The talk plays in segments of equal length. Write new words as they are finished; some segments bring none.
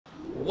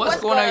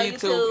What's going on,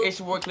 YouTube? It's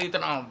your boy Kirletio.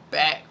 I'm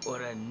back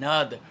with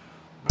another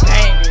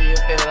banger. You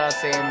feel what I'm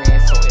saying,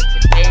 man? So in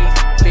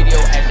today's video,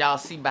 as y'all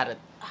see by the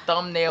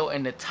thumbnail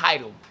and the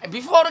title, and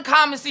before the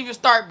comments even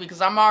start,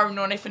 because I'm already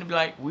knowing they finna be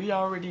like, we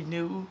already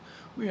knew.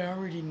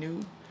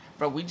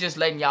 Bro, we just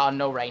letting y'all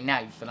know right now.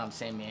 You feel what I'm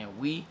saying, man?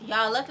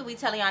 Y'all lucky we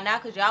telling y'all now,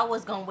 because y'all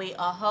was gonna wait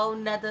a whole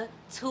nother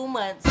 2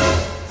 months.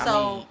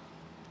 So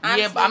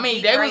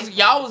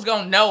y'all was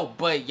gonna know,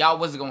 but y'all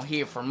wasn't gonna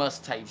hear from us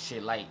type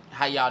shit, like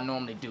how y'all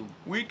normally do.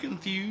 We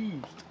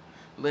confused.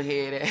 Look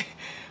at that.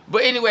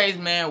 But anyways,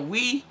 man,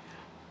 we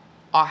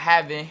are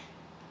having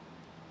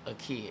a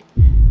kid.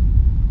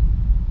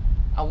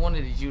 I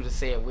wanted you to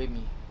say it with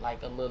me,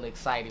 like a little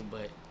excited,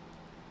 but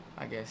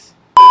I guess.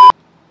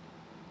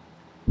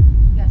 You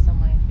got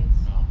something on your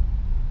face. No.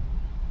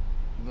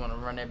 You wanna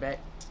run that back?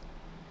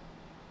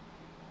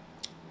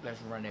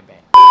 Let's run it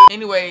back.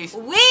 Anyways,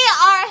 we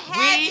are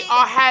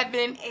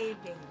having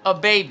a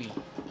baby.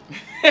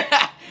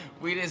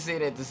 We didn't say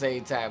that at the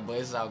same time, but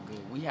it's all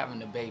good. We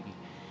having a baby.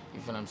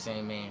 You feel what I'm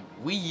saying, man?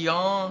 We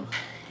young.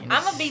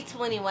 I'm gonna be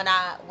 20 when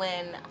I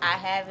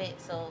have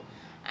it, so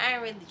I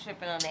ain't really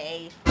tripping on the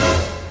age.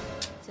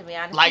 To be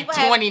honest, like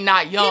 20,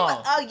 not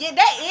young. Oh yeah,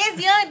 that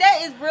is young.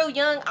 That is real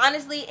young,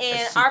 honestly.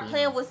 And our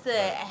plan young. was to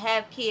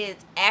have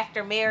kids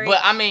after marriage.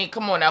 But I mean,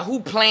 come on now, who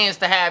plans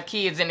to have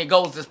kids and it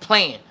goes as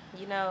planned?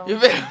 You know, you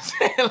feel what I'm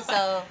saying? Like,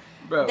 so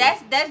bro,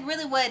 that's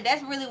really what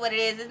it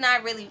is. It's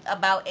not really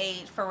about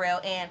age for real.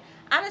 And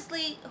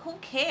honestly, who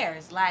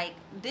cares? Like,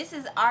 this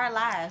is our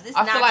lives. It's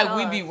I feel like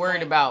yours. we be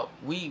worried about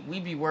we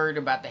be worried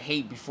about the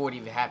hate before it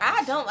even happens.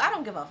 I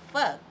don't give a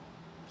fuck.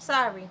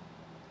 Sorry.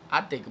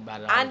 I think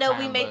about it all I know the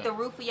time, we make the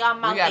roof of y'all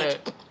mouth. We gotta.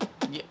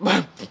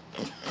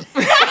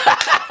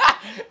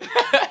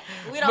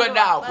 But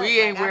no, we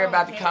ain't worried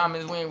about the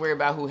comments. We ain't worried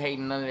about who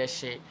hating, none of that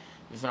shit.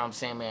 You feel what I'm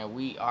saying, man?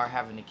 We are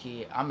having a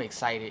kid. I'm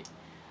excited.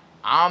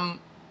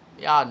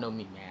 Y'all know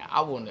me, man.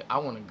 I want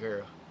a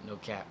girl, no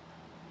cap.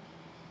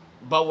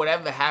 But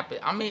whatever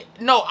happens, I mean,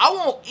 no, I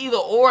want either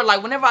or.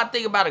 Like, whenever I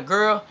think about a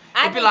girl,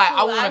 it be like,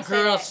 I want a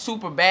girl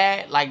super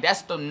bad. Like,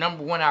 that's the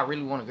number one. I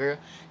really want a girl.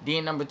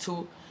 Then number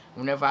two,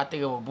 whenever I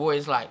think of a boy,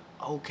 it's like,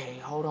 okay,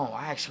 hold on,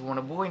 I actually want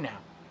a boy now.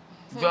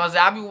 Because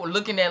I be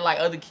looking at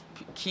like other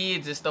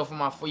kids and stuff on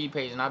my For You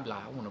page, and I be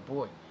like, I want a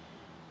boy.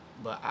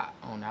 But I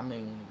may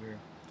want a girl.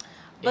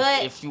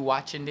 But if you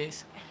watching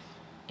this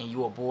and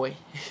you a boy,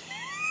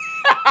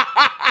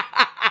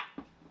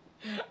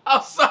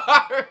 I'm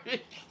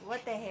sorry.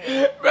 What the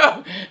hell,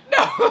 bro?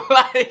 No,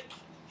 like,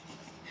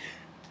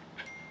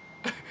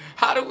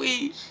 how do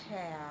we?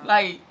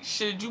 Like,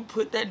 should you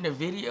put that in the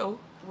video?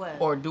 What?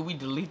 Or do we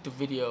delete the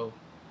video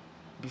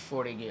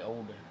before they get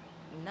older?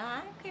 Nah,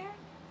 I don't care.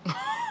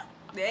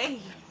 Hey.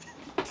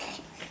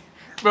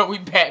 Bro, we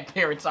bad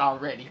parents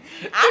already.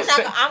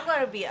 I'm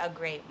gonna be a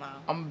great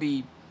mom. I'm gonna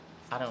be,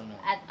 I don't know.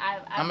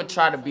 I'm gonna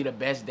try to be the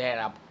best dad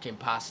I can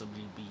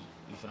possibly be.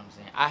 You feel what I'm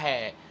saying? I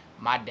had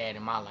my dad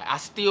in my life. I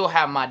still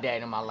have my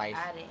dad in my life.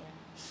 I didn't.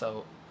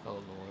 So, oh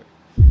Lord,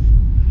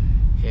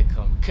 here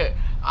come.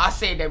 I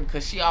say that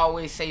because she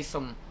always say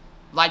some,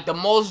 like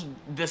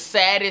the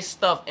saddest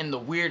stuff in the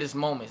weirdest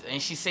moments,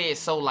 and she said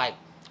so like,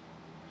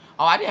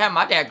 oh, I didn't have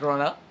my dad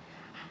growing up.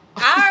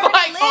 I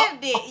already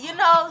lived it, you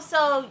know.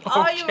 So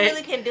all you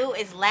really can do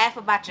is laugh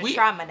about your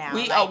trauma now.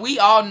 We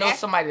all know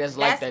somebody that's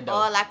like that though.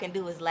 All I can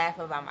do is laugh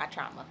about my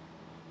trauma.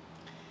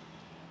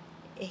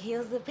 It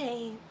heals the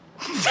pain.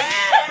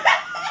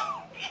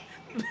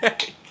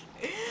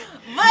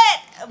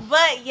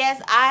 But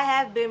yes, I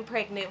have been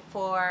pregnant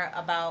for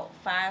about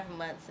 5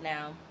 months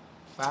now.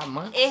 5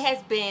 months? It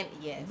has been,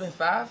 yes. It's been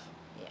 5?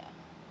 Yeah.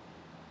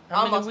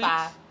 How almost many weeks?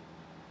 5.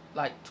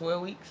 Like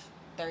 12 weeks?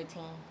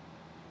 13.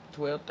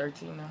 12,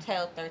 13 now?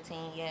 12, 13,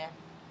 yeah.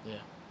 Yeah.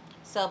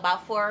 So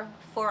about 4,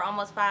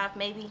 almost 5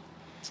 maybe.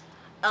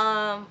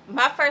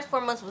 My first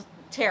 4 months was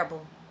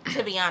terrible,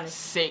 to be honest.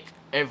 Sick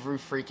every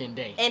freaking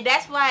day. And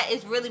that's why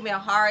it's really been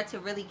hard to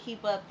really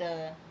keep up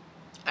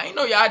I didn't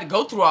know y'all had to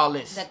go through all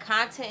this. The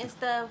content and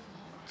stuff.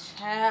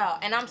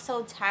 Child. And I'm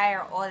so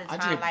tired all the time.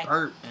 I get like,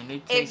 burnt and they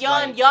taste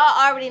if y'all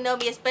already know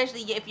me,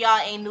 especially if y'all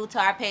ain't new to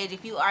our page.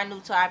 If you are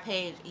new to our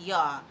page,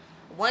 y'all,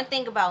 one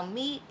thing about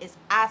me is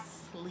I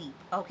sleep,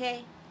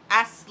 okay?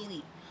 I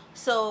sleep.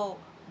 So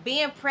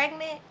being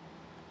pregnant,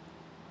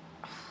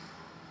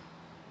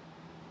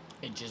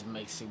 it just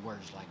makes it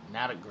worse. Like,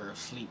 now the girl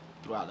sleep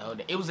throughout the whole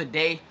day. It was a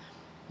day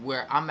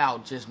where I'm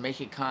out just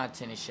making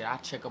content and shit. I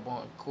check up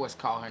on, of course,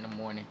 call her in the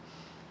morning.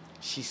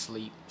 She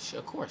sleep.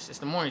 Of course, it's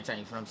the morning time,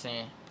 you know what I'm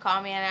saying?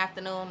 Call me in the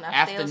afternoon.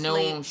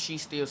 Afternoon, she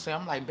still say,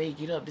 I'm like, babe,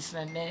 get up, this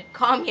and that.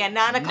 Call me at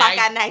 9 o'clock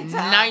at nighttime.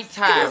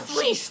 Nighttime.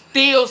 She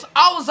still,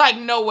 I was like,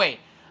 no way.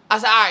 I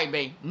said, all right,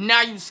 babe,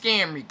 now you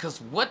scaring me,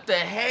 because what the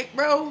heck,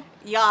 bro?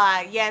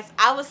 Y'all, yes,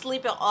 I was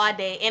sleeping all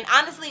day. And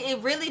honestly, it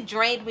really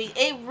drained me.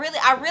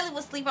 I really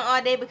was sleeping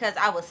all day because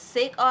I was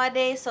sick all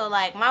day. So,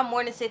 like, my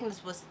morning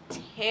sickness was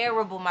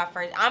terrible my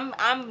first.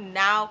 I'm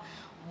now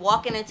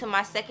walking into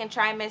my second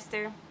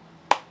trimester.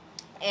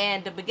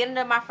 And the beginning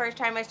of my first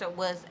trimester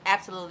was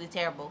absolutely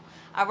terrible.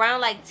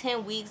 Around like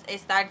 10 weeks, it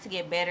started to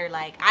get better.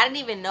 Like, I didn't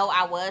even know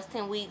I was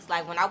 10 weeks.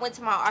 Like, when I went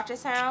to my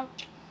ultrasound,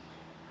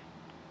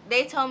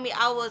 they told me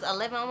I was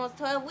 11, almost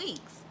 12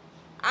 weeks.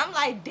 I'm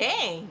like,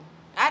 dang.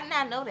 I did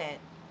not know that.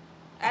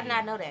 I did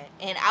not know that.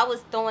 And I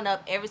was throwing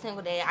up every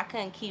single day. I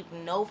couldn't keep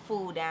no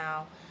food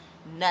down.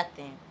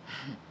 Nothing.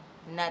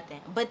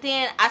 Nothing. But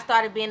then I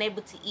started being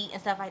able to eat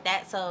and stuff like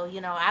that. So,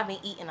 you know, I've been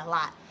eating a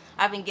lot.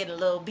 I've been getting a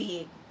little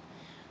big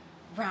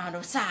round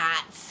of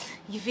sides.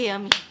 You feel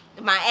me?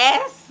 My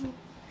ass.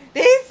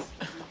 This.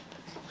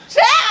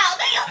 Child,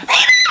 do you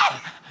see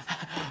that?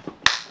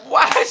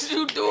 Why is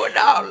you doing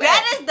all that?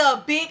 That is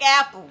the Big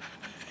Apple.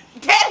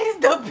 That is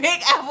the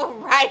Big Apple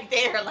right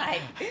there.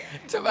 Like,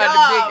 Talk about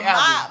the Big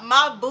Apple.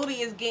 My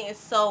booty is getting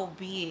so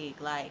big.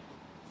 Like,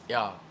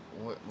 y'all,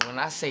 when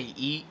I say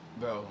eat,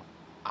 bro,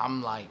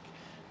 I'm like,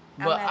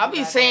 I'm but mad I be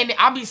about saying that.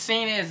 it. I be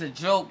saying it as a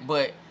joke,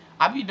 but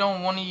I be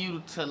don't want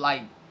you to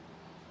like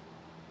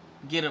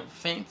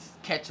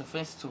catch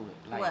offense to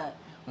it. Like, what?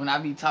 when I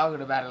be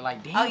talking about it,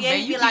 like, damn, Oh yeah,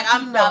 babe, you be like,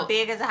 I'm about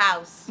big as a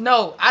house.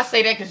 No, I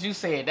say that because you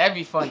said that'd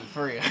be funny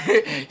for real.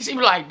 She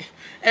be like,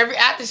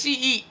 after she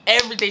eat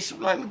every day, she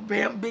be like,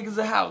 babe, I'm big as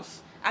a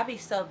house. I be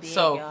so big,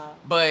 So, y'all.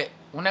 but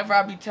whenever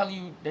I be telling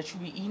you that you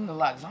be eating a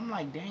lot, 'cause I'm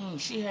like, dang,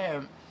 she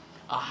had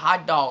a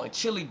hot dog, a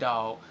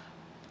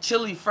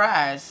chili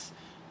fries,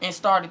 and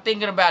started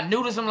thinking about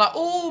noodles. I'm like,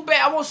 ooh, babe,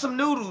 I want some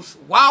noodles.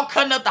 While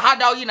cutting up the hot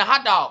dog, eating a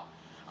hot dog.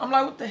 I'm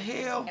like, what the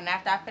hell? And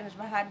after I finished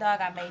my hot dog,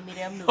 I made me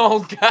them noodles. Oh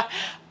God,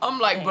 I'm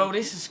like, bro,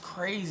 this is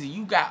crazy.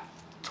 You got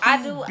I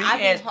big be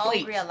ass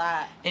hungry plates. a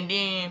lot. And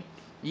then,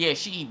 yeah,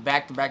 she eat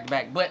back to back to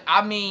back. But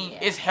I mean,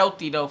 it's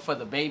healthy though for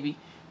the baby.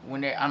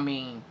 When I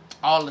mean,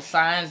 all the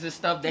signs and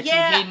stuff that you're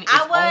getting is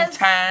on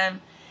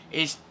time.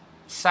 It's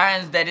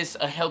signs that it's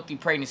a healthy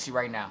pregnancy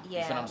right now.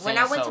 Yeah. You know what I'm saying?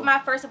 When I went to my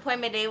first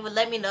appointment, they would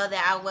let me know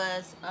that I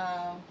was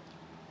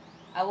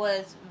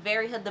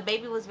the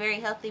baby was very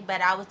healthy, but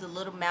I was a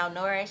little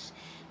malnourished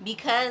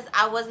because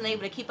I wasn't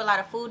able to keep a lot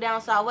of food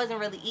down, so I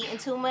wasn't really eating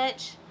too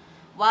much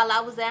while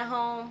I was at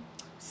home.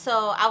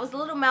 So I was a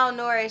little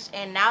malnourished,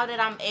 and now that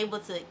I'm able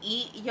to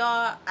eat,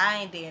 y'all,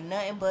 I ain't did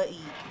nothing but eat.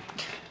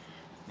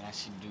 Now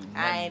she do nothing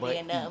I ain't but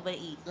did nothing eat. but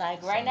eat.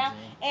 Like right now.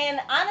 And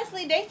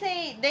honestly, they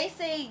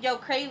say your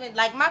craving,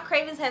 like my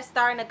cravings have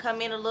started to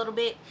come in a little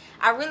bit.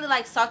 I really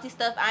like salty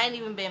stuff. I ain't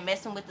even been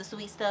messing with the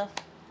sweet stuff.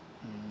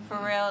 For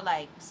real,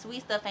 like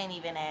sweet stuff ain't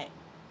even that.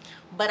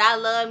 But I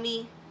love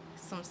me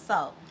some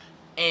salt.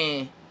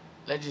 And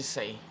let's just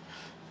say,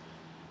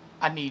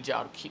 I need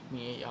y'all to keep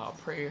me in y'all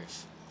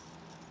prayers.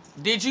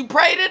 Did you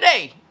pray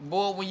today?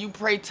 Boy, when you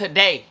pray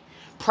today,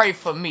 pray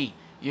for me.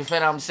 You feel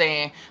what I'm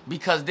saying?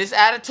 Because this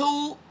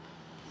attitude,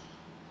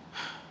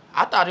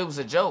 I thought it was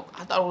a joke.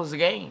 I thought it was a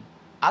game.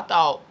 I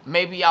thought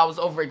maybe I was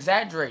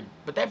over-exaggerating.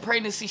 But that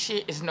pregnancy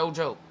shit is no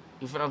joke.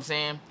 You feel what I'm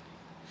saying?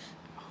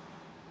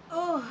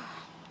 Ooh.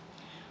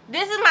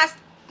 This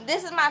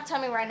is my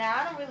tummy right now.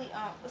 I don't really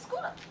scoot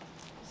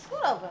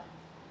over.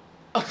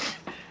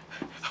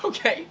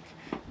 Okay.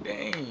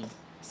 Dang.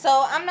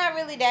 So I'm not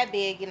really that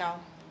big, you know.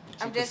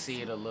 You can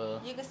see it a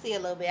little. You can see a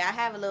little bit. I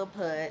have a little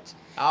pudge.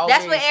 Always,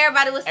 that's what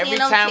everybody was seeing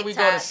on TikTok. Every time we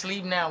go to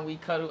sleep now, we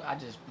cuddle. I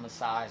just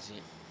massage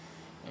it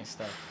and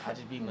stuff. I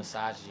just be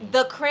massaging.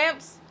 The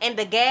cramps and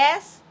the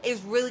gas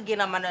is really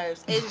getting on my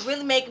nerves. It's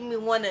really making me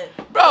want to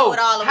throw throw it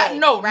all away.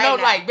 No, now,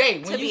 like,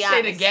 babe, when you say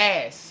honest. the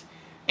gas,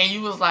 and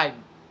you was like,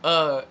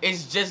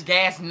 it's just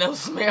gas, no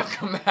smell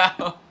come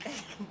out.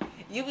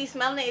 You be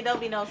smelling it, it don't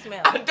be no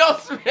smell. I don't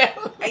smell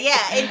it.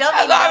 Yeah, it don't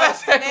be no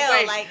smell.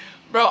 Wait, like,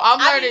 bro, I'm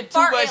learning too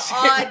much shit.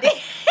 All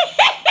day.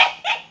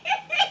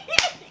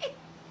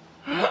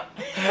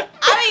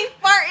 I be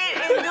farting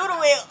and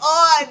doodling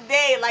all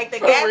day. Like the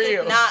For gas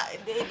real. is not.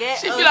 The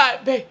gas, She be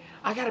like, babe,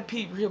 I gotta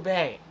pee real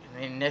bad.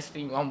 And then next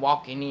thing I'm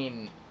walking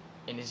in,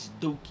 and it's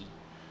dookie.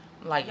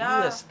 I'm like, you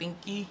a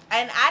stinky.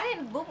 And I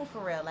didn't boo boo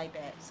for real like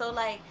that. So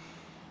like,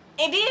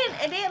 and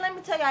then let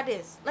me tell y'all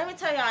this. Let me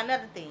tell y'all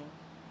another thing.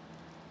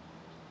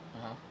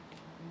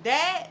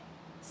 That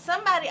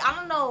somebody, I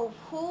don't know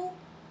who,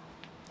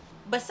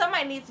 but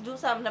somebody needs to do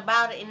something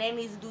about it, and they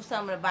need to do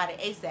something about it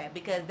ASAP,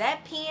 because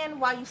that peeing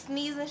while you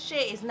sneeze and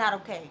shit is not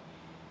okay.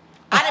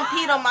 I done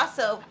peed on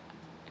myself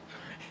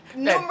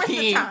numerous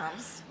of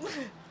times.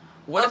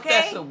 What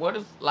okay? What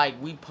if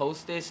like we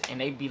post this and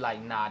they be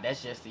like, nah,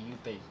 that's just a you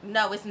thing?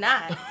 No, it's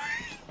not.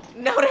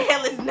 No, the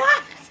hell it's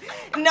not.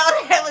 No,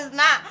 the hell it's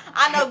not.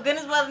 I know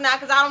goodness well it's not,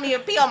 because I don't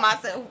even pee on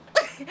myself.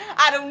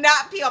 I do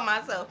not pee on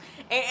myself.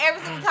 And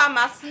every single time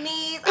I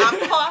sneeze,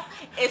 I cough.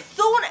 As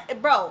soon,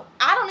 bro,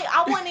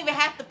 I wouldn't even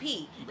have to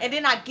pee. And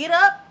then I get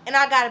up and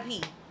I gotta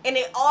pee. And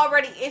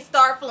it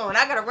start flowing.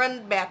 I gotta run to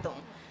the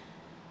bathroom.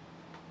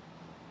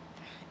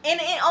 And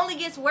it only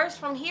gets worse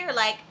from here.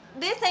 Like,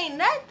 this ain't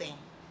nothing.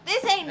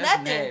 This ain't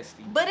nothing.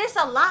 Nasty. But it's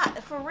a lot,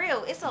 for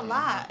real. It's a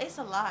lot. It's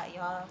a lot,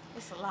 y'all.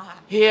 It's a lot.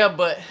 Yeah,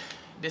 but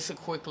this a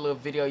quick little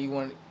video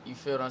you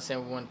feel what I'm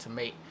saying, we wanted to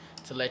make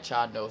to let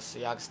y'all know so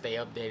y'all can stay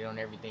updated on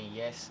everything.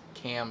 Yes,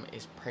 Cam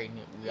is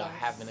pregnant. We are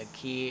having a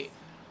kid.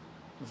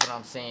 You know what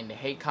I'm saying? The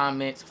hate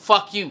comments.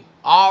 Fuck you.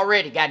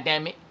 Already,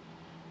 goddammit.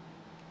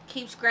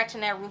 Keep scratching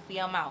that roof of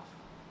your mouth.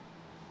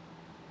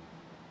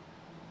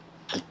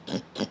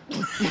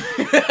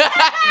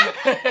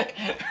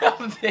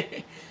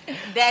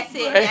 That's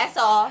it. That's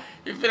all.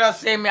 You feel what I'm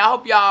saying, man? I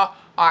hope y'all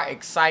are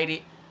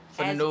excited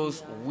for the As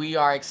news. We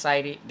are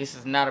excited. This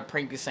is not a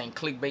prank. This ain't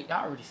clickbait.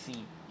 Y'all already see. You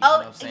know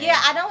what I'm saying?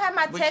 Yeah, I don't have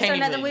my test or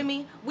nothing with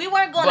me. We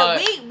weren't gonna.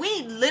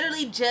 We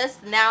literally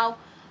just now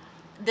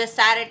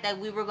decided that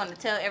we were gonna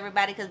tell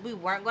everybody because we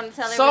weren't gonna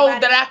tell everybody. So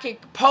that I can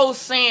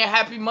post saying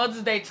Happy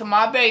Mother's Day to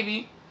my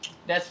baby.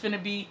 That's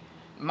finna be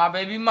my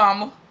baby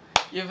mama.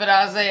 You feel what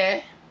I'm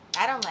saying?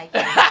 I don't like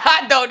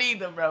that. I don't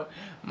either, bro.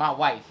 My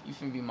wife. You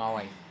finna be my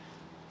wife.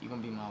 You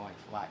gonna be my wife.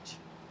 Watch.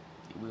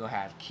 We gonna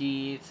have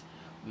kids.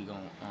 We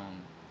gonna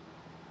I'm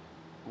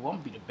gonna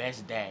be the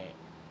best dad.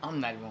 I'm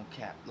not even gonna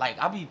cap. Like,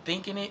 I be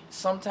thinking it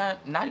sometimes.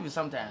 Not even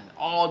sometimes.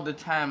 All the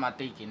time I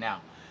think it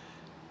now.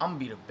 I'm gonna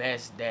be the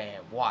best dad.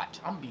 Watch.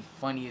 I'm gonna be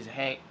funny as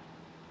heck.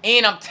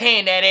 And I'm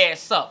tearing that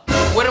ass up.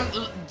 With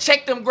them,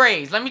 check them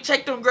grades. Let me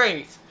check them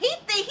grades. He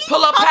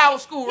pull up Power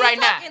School right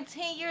now. He's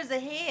talking 10 years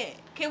ahead.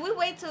 Can we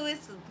wait till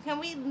it's? Can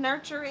we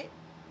nurture it?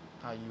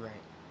 Oh, you right.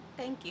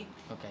 Thank you.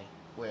 Okay.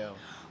 Well.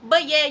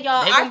 But yeah,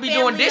 y'all. They gonna be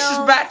doing dishes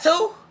back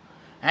too.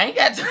 I ain't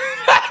got to.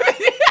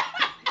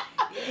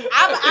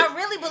 I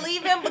really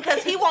believe him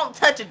because he won't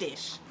touch a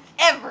dish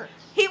ever.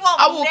 He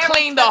won't. I will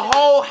clean the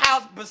whole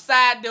house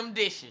beside them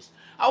dishes.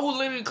 I will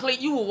literally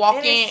clean. You will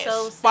walk in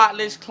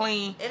spotless,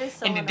 clean,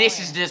 and the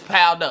dishes just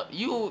piled up.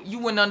 You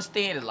wouldn't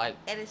understand it. Like,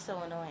 it is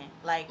so annoying.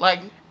 Like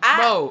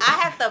bro, I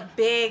have to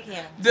beg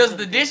him. Does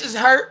the dishes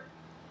hurt?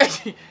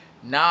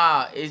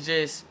 Nah, it's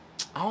just,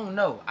 I don't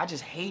know. I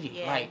just hate it.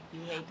 Yeah, like,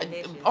 you hate the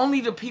dishes.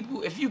 Only the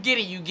people. If you get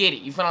it, you get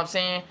it. You feel what I'm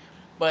saying?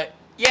 But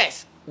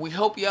yes, we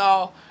hope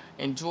y'all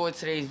enjoyed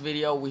today's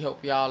video. We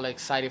hope y'all are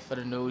excited for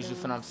the news. You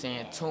feel what I'm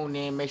saying? Yes. Tune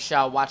in. Make sure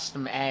y'all watch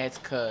them ads,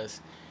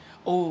 cause.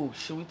 Oh,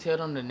 should we tell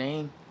them the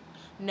name?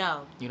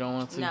 No. You don't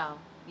want to? No.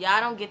 Y'all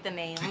don't get the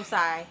name. I'm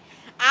sorry.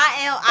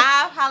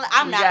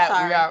 I'm not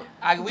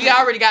sorry. We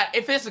already got,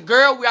 if it's a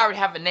girl, we already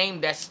have a name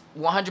that's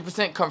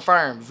 100%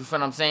 confirmed. You feel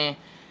what I'm saying?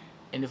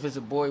 And if it's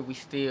a boy, we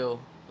still,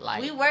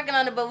 like. We working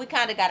on it, but we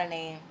kind of got a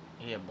name.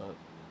 Yeah, but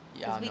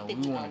y'all know we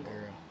want a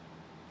girl.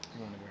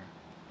 We want a girl.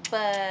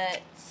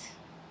 But,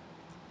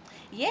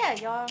 yeah,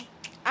 y'all.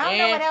 I don't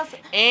know what else.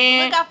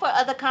 And look out for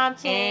other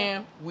content.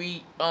 And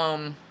we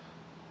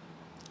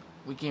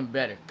getting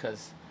better,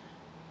 cause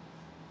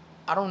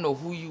I don't know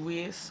who you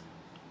is,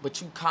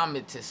 but you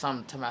commented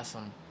something about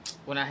some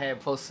when I had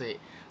posted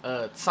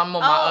some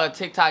of my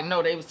TikTok.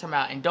 No, they was talking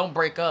about, and don't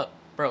break up,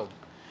 bro.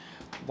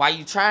 While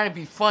you trying to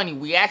be funny,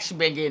 we actually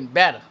been getting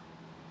better.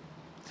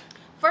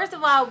 First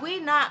of all, we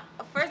not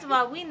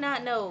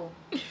no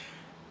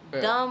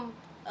dumb.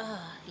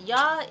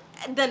 Y'all,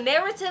 the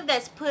narrative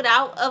that's put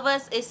out of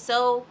us is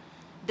so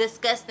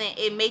disgusting.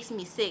 It makes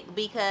me sick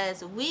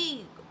because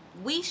we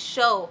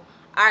show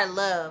our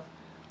love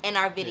in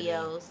our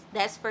videos.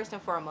 That's first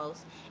and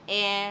foremost,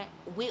 and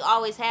we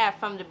always have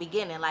from the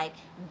beginning. Like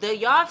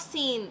y'all have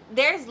seen,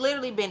 there's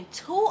literally been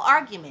 2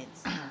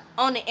 arguments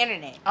on the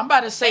internet. I'm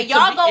about to say, and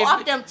y'all go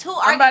off them 2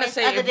 arguments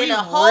other than the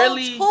whole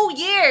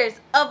 2 years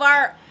of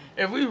our.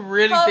 If we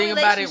really think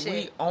about it,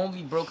 we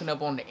only broken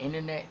up on the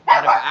internet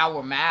out of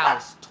our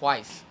mouths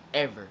twice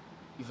ever.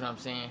 You feel what I'm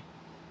saying?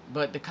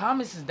 But the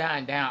comments is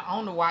dying down. I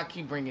don't know why I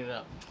keep bringing it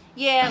up.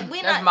 Yeah,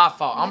 that's my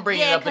fault. I'm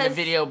bringing it up in the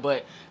video,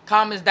 but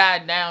comments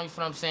died down. You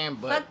feel what I'm saying?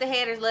 But fuck the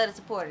haters, love the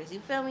supporters. You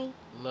feel me?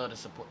 Love the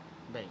support,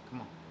 babe.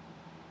 Come on.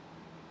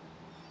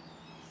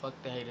 Fuck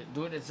the haters.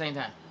 Do it at the same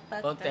time.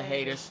 Fuck the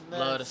haters,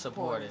 love the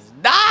supporters.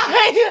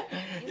 Die.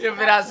 You feel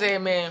what I'm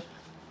saying, man?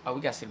 Oh,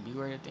 we gotta say the B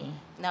word at the end?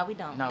 No, we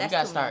don't. No, we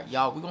gotta start.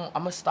 Y'all,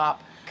 I'm gonna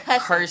stop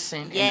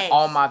cursing yes. in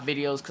all my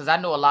videos, because I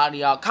know a lot of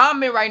y'all.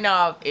 Comment right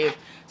now if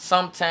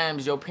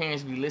sometimes your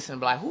parents be listening,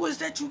 be like, who is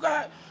that you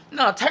got?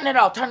 No, turn it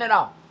off, turn it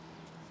off.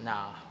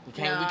 Nah, we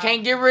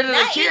can't get rid of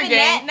the kid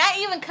game. Not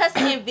even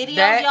cussing in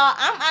videos, y'all.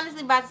 I'm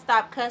honestly about to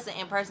stop cussing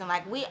in person.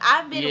 Like,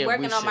 I've been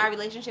working on my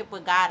relationship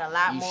with God a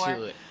lot more.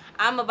 Should.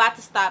 I'm about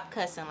to stop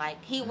cussing.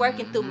 Like, he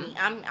working through me.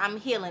 I'm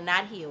healing,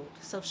 not healed.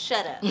 So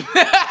shut up.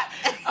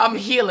 I'm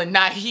healing,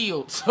 not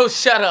healed. So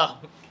shut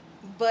up.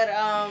 But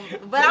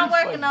I'm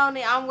working on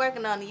it. I'm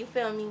working on it. You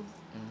feel me?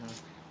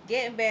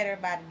 Getting better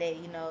by the day.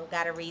 You know,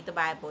 gotta read the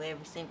Bible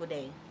every single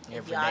day.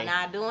 If y'all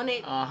not doing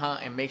it,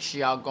 and make sure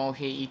y'all go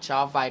ahead eat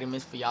y'all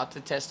vitamins for y'all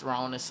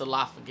testosterone and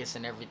esophagus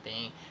and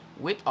everything,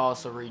 with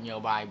also reading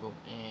your Bible.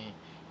 And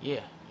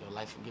yeah, your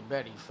life will get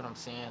better. You feel what I'm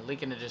saying?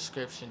 Link in the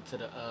description to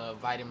the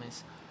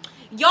vitamins.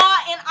 Y'all,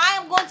 and I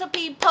am going to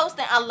be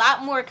posting a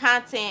lot more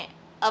content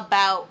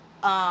about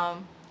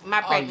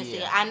my pregnancy.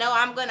 Yeah.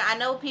 I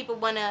know people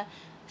wanna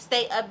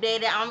stay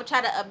updated. I'm gonna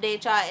try to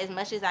update y'all as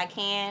much as I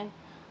can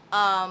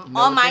on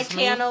my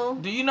channel.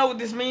 Do you know what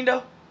this mean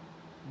though?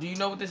 Do you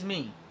know what this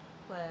mean?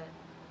 What?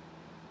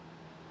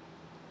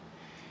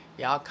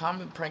 Y'all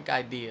comment prank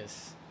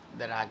ideas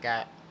that I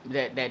got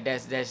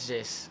that's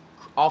just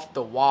off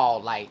the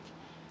wall. Like,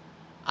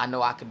 I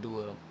know I could do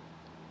a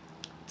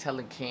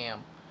telling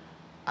Cam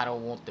I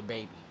don't want the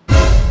baby.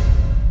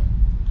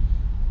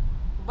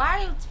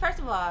 Why? First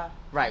of all.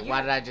 Right.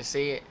 Why did I just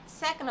say it?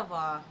 Second of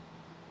all.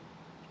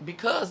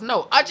 Because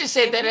no, I just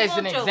said that as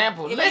an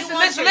example.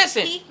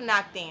 Listen. Teeth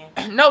knocked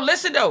in. No,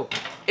 listen though.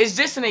 It's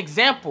just an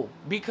example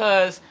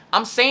because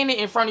I'm saying it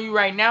in front of you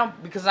right now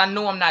because I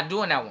know I'm not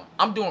doing that one.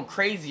 I'm doing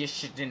crazier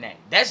shit than that.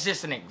 That's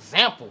just an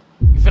example.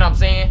 You feel what I'm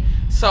saying?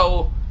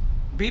 So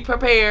be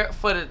prepared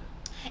for the.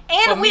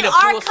 And we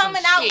are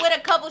coming out with a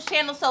couple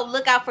channels, so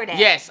look out for that.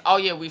 Yes. Oh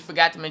yeah, we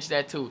forgot to mention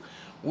that too.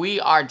 We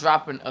are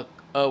dropping a.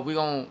 We're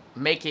gonna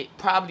make it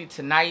probably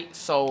tonight,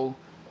 so.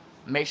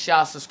 Make sure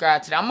y'all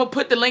subscribe to that. I'm going to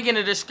put the link in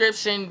the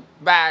description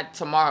by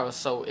tomorrow.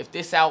 So if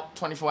this out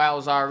 24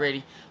 hours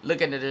already, look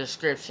in the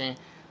description.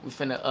 We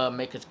finna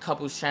make a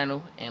couples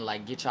channel and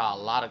like get y'all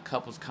a lot of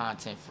couples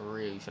content for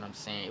real. You feel what I'm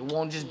saying? It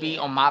won't just be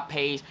on my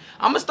page.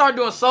 I'm going to start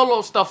doing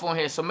solo stuff on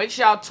here. So make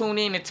sure y'all tune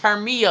in and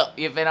turn me up.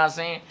 You feel what I'm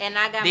saying? And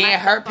I got then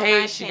her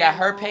page. She got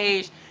her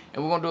page.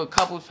 And we're going to do a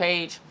couples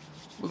page.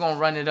 We're going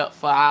to run it up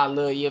for our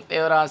little, you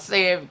feel what I'm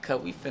saying?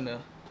 Because we finna...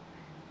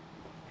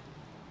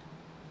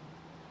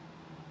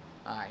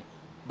 Alright,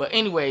 but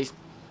anyways,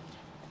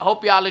 I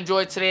hope y'all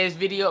enjoyed today's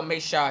video.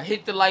 Make sure y'all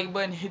hit the like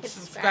button, hit the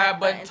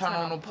subscribe button, turn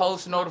on the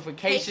post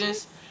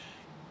notifications,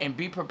 and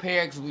be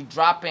prepared because we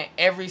dropping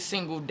every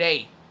single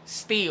day.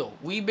 Still,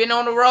 we've been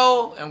on the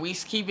road and we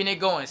keeping it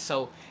going.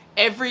 So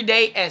every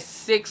day at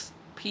 6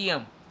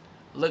 p.m.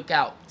 Look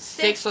out.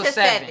 6 or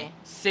 7.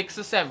 6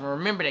 or 7.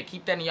 Remember that.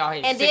 Keep that in y'all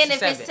head. And then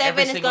if it's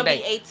 7, it's gonna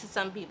be 8 to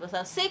some people.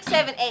 So 6,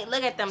 7, 8.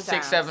 Look at them times.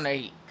 6, 7,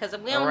 8. Because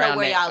we don't know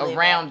where y'all live.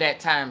 Around that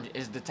time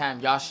is the time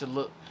y'all should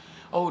look.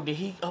 Oh, did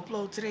he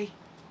upload today?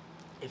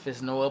 If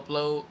it's no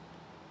upload.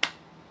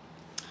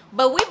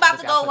 But we about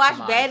to go watch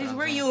Baddies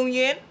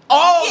Reunion.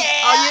 Oh,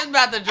 yeah. Oh, you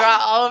about to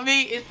drop on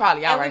me? It's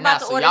probably out right now.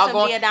 So y'all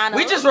going.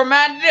 We just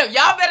reminded them.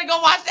 Y'all better go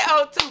watch that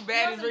whole too.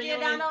 Baddies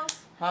Reunion.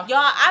 Huh?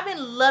 Y'all, I've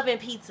been loving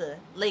pizza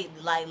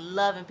lately, like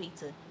loving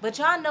pizza. But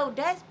y'all know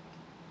that's.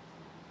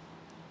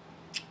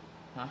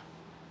 Huh?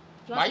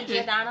 Why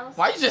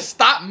you just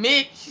stop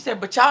mid? She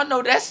said, but y'all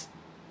know that's.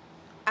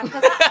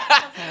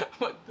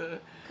 What the?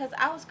 Because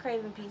I was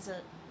craving pizza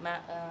my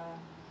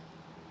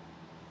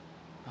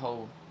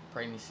whole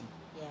pregnancy.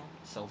 Yeah.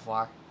 So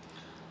far.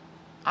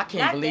 I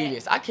can't believe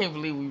this. I can't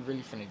believe we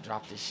really finna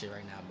drop this shit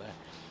right now, but.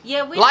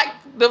 Yeah, we like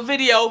the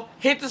video,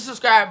 hit the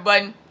subscribe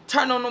button.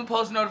 Turn on them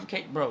post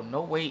notifications. Bro,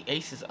 no way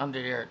Ace is under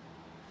there.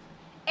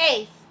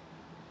 Ace.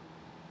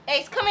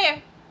 Ace, come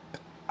here.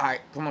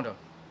 Alright, come on though.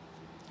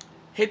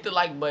 Hit the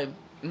like button.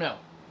 No,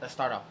 let's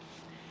start off.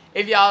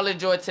 If y'all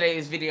enjoyed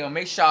today's video,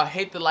 make sure y'all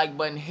hit the like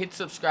button, hit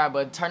subscribe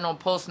button, turn on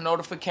post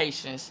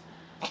notifications.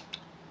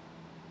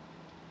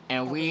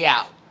 And we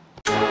out.